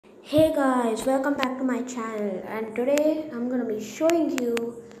Hey guys, welcome back to my channel, and today I'm going to be showing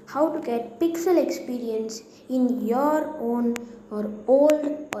you how to get pixel experience in your own or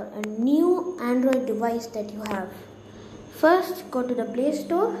old or a new Android device that you have. First, go to the Play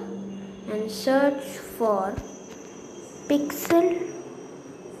Store and search for Pixel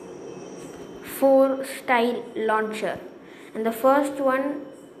 4 Style Launcher, and the first one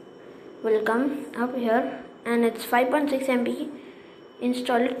will come up here and it's 5.6 MB.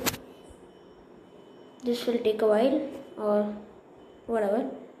 Install it. This will take a while or whatever.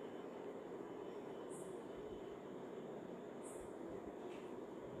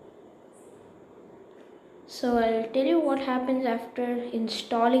 So I'll tell you what happens after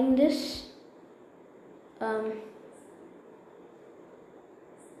installing this.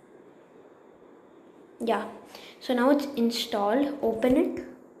 Yeah, so now it's installed. Open it.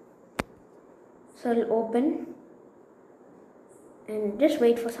 So I'll open and just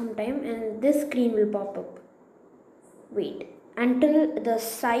wait for some time and this screen will pop up. Wait until the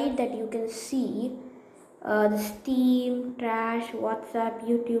side that you can see the Steam, Trash, WhatsApp,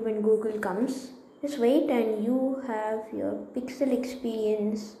 YouTube and Google comes. Just wait and you have your pixel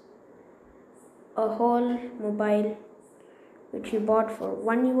experience, a whole mobile which you bought for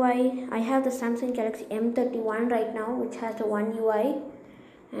One UI. I have the Samsung Galaxy M31 right now, which has the One UI,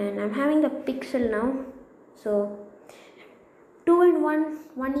 and I'm having the Pixel now. So 2-in-1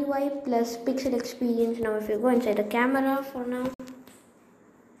 One UI plus pixel experience. Now if you go inside the camera for now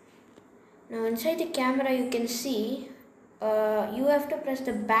inside the camera you can see you have to press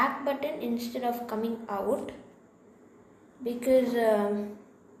the back button instead of coming out, because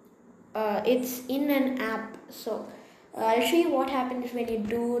it's in an app. So I'll show you what happens when you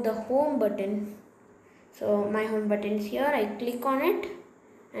do the home button. So my home button is here. I click on it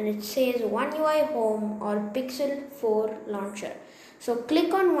and it says One UI Home or Pixel 4 Launcher. So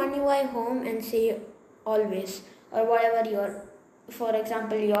click on One UI Home and say always, or whatever your, for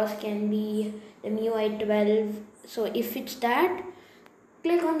example yours can be the MIUI 12. So if it's that,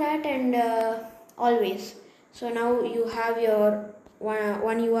 click on that and always. So now you have your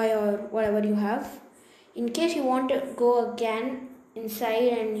one UI or whatever you have. In case you want to go again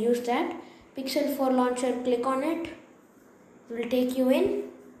inside and use that Pixel 4 launcher, click on it. It will take you in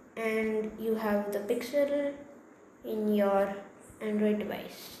and you have the Pixel in your Android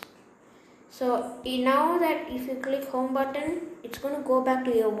device. So now that if you click home button, it's going to go back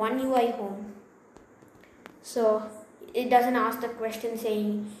to your One UI Home. So it doesn't ask the question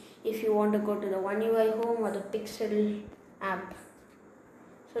saying if you want to go to the One UI Home or the Pixel app.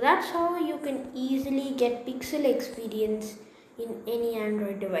 So that's how you can easily get pixel experience in any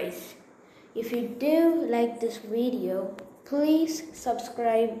Android device. If you do like this video, please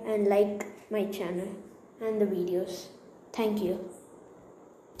subscribe and like my channel and the videos. Thank you.